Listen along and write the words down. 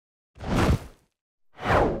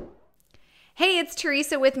Hey, it's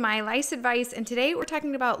Teresa with my lice advice, and today we're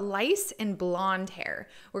talking about lice and blonde hair.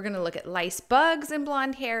 We're going to look at lice bugs in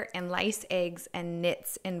blonde hair and lice eggs and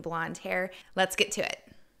nits in blonde hair. Let's get to it.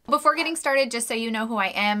 Before getting started, just so you know who I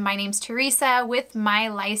am, my name's Teresa with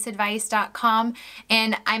myliceadvice.com,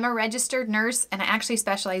 and I'm a registered nurse, and I actually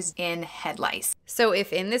specialize in head lice. So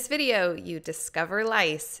if in this video you discover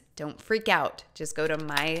lice, don't freak out. Just go to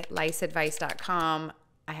myliceadvice.com.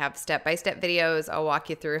 I have step-by-step videos. I'll walk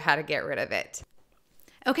you through how to get rid of it.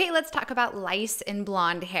 Okay, let's talk about lice in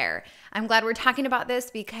blonde hair. I'm glad we're talking about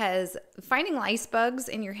this because finding lice bugs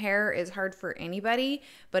in your hair is hard for anybody,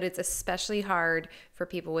 but it's especially hard for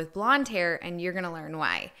people with blonde hair, and you're gonna learn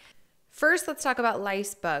why. First, let's talk about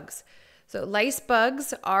lice bugs. So lice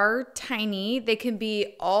bugs are tiny. They can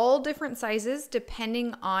be all different sizes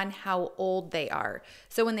depending on how old they are.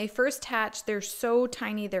 So when they first hatch, they're so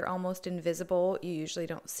tiny, they're almost invisible. You usually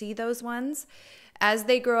don't see those ones. As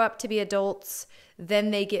they grow up to be adults,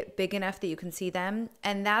 then they get big enough that you can see them.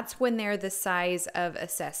 And that's when they're the size of a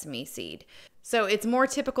sesame seed. So it's more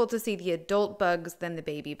typical to see the adult bugs than the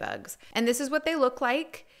baby bugs. And this is what they look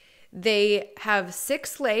like. They have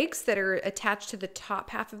 6 legs that are attached to the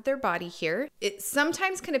top half of their body here. It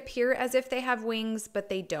sometimes can appear as if they have wings, but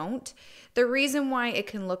they don't. The reason why it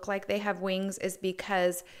can look like they have wings is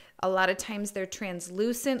because a lot of times they're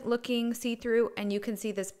translucent looking, see-through, and you can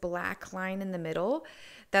see this black line in the middle.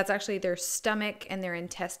 That's actually their stomach and their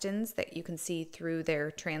intestines that you can see through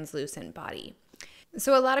their translucent body.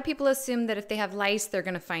 So a lot of people assume that if they have lice, they're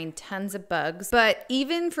going to find tons of bugs. But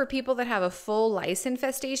even for people that have a full lice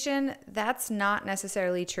infestation, that's not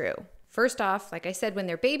necessarily true. First off, like I said, when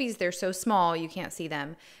they're babies, they're so small, you can't see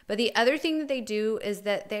them. But the other thing that they do is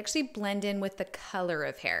that they actually blend in with the color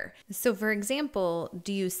of hair. So for example,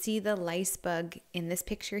 do you see the lice bug in this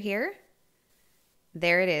picture here?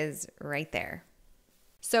 There it is right there.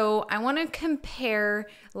 So I want to compare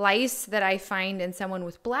lice that I find in someone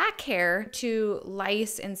with black hair to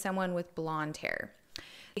lice in someone with blonde hair.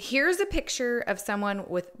 Here's a picture of someone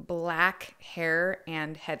with black hair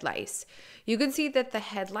and head lice. You can see that the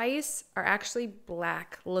head lice are actually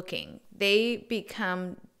black looking. They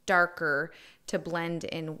become darker to blend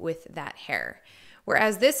in with that hair.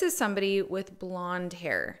 Whereas this is somebody with blonde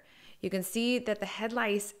hair. You can see that the head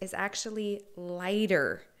lice is actually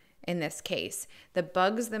lighter. In this case, the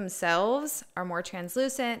bugs themselves are more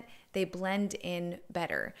translucent, they blend in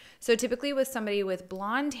better. So typically with somebody with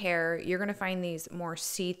blonde hair, you're gonna find these more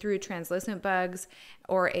see-through translucent bugs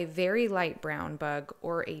or a very light brown bug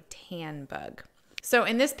or a tan bug. So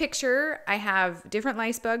in this picture, I have different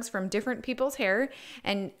lice bugs from different people's hair.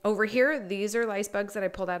 And over here, these are lice bugs that I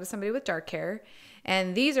pulled out of somebody with dark hair.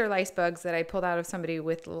 And these are lice bugs that I pulled out of somebody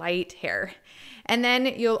with light hair. And then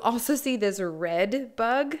you'll also see this red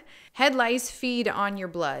bug. Head lice feed on your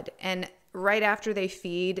blood. And right after they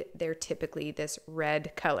feed, they're typically this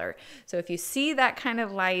red color. So if you see that kind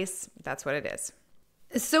of lice, that's what it is.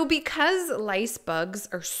 So because lice bugs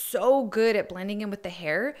are so good at blending in with the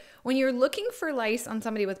hair, when you're looking for lice on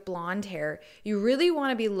somebody with blonde hair, you really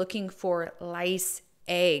want to be looking for lice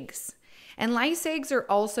eggs. And lice eggs are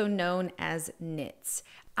also known as nits.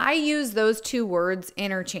 I use those two words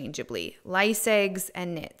interchangeably, lice eggs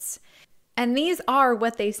and nits. And these are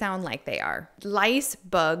what they sound like they are. Lice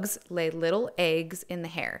bugs lay little eggs in the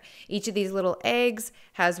hair. Each of these little eggs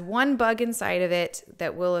has one bug inside of it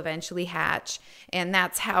that will eventually hatch, and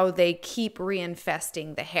that's how they keep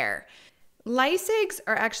reinfesting the hair. Lice eggs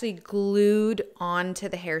are actually glued onto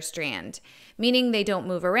the hair strand, meaning they don't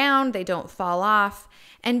move around, they don't fall off,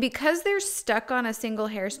 and because they're stuck on a single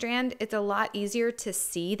hair strand, it's a lot easier to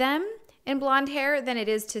see them in blonde hair than it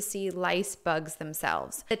is to see lice bugs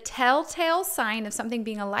themselves. The telltale sign of something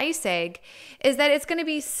being a lice egg is that it's going to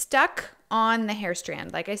be stuck on the hair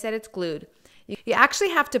strand. Like I said, it's glued. You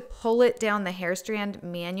actually have to pull it down the hair strand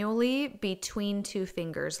manually between 2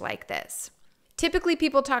 fingers like this. Typically,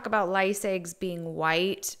 people talk about lice eggs being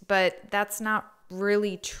white, but that's not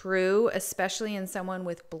really true, especially in someone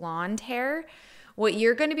with blonde hair. What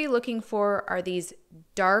you're going to be looking for are these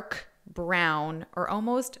dark brown or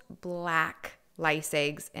almost black lice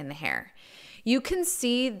eggs in the hair. You can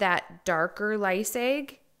see that darker lice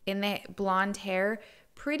egg in the blonde hair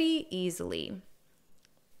pretty easily.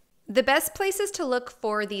 The best places to look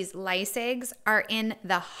for these lice eggs are in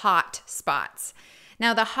the hot spots.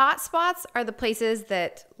 Now, the hot spots are the places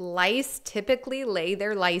that lice typically lay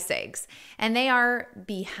their lice eggs, and they are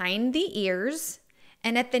behind the ears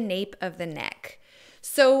and at the nape of the neck.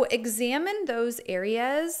 So examine those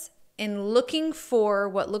areas in looking for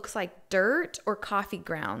what looks like dirt or coffee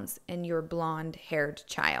grounds in your blonde-haired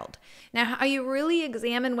child. Now, how you really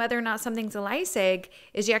examine whether or not something's a lice egg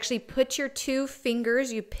is you actually put your 2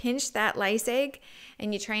 fingers, you pinch that lice egg,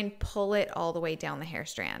 and you try and pull it all the way down the hair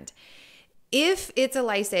strand. If it's a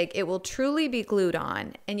lice egg, it will truly be glued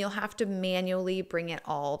on, and you'll have to manually bring it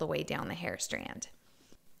all the way down the hair strand.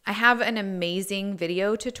 I have an amazing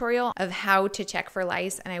video tutorial of how to check for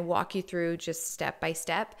lice, and I walk you through just step by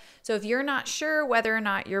step. So if you're not sure whether or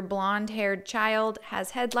not your blonde-haired child has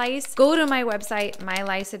head lice, go to my website,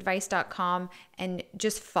 myliceadvice.com, and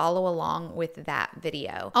just follow along with that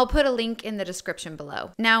video. I'll put a link in the description below.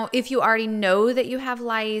 Now, if you already know that you have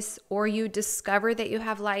lice or you discover that you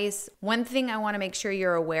have lice, one thing I want to make sure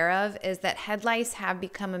you're aware of is that head lice have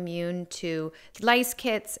become immune to lice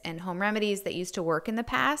kits and home remedies that used to work in the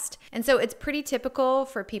past. And so it's pretty typical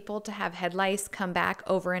for people to have head lice come back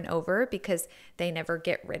over and over because they never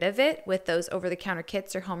get rid of it with those over-the-counter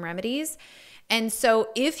kits or home remedies. And so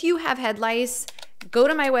if you have head lice, go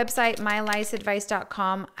to my website,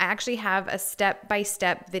 myliceadvice.com. I actually have a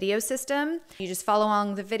step-by-step video system. You just follow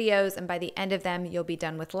along the videos, and by the end of them, you'll be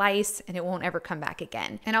done with lice, and it won't ever come back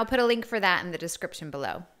again. And I'll put a link for that in the description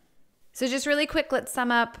below. So just really quick, let's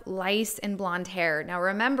sum up lice and blonde hair. Now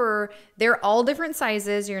remember, they're all different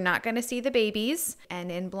sizes. You're not going to see the babies.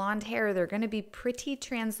 And in blonde hair, they're going to be pretty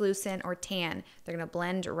translucent or tan. They're going to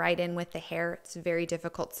blend right in with the hair. It's very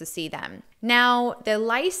difficult to see them. Now, the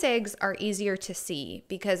lice eggs are easier to see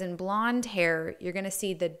because in blonde hair, you're going to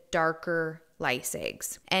see the darker lice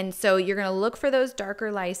eggs. And so you're going to look for those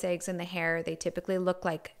darker lice eggs in the hair. They typically look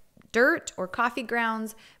like dirt or coffee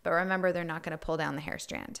grounds, but remember, they're not going to pull down the hair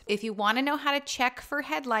strand. If you want to know how to check for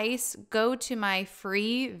head lice, go to my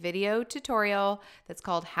free video tutorial that's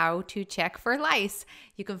called How to Check for Lice.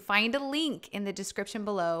 You can find a link in the description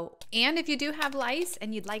below. And if you do have lice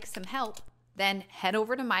and you'd like some help, then head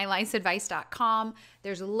over to myliceadvice.com.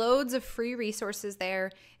 There's loads of free resources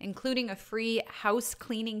there, including a free house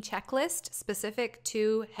cleaning checklist specific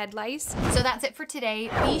to head lice. So that's it for today.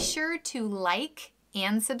 Be sure to like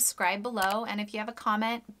and subscribe below. And if you have a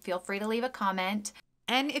comment, feel free to leave a comment.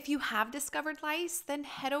 And if you have discovered lice, then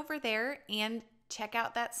head over there and check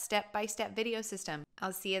out that step-by-step video system.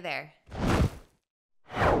 I'll see you there.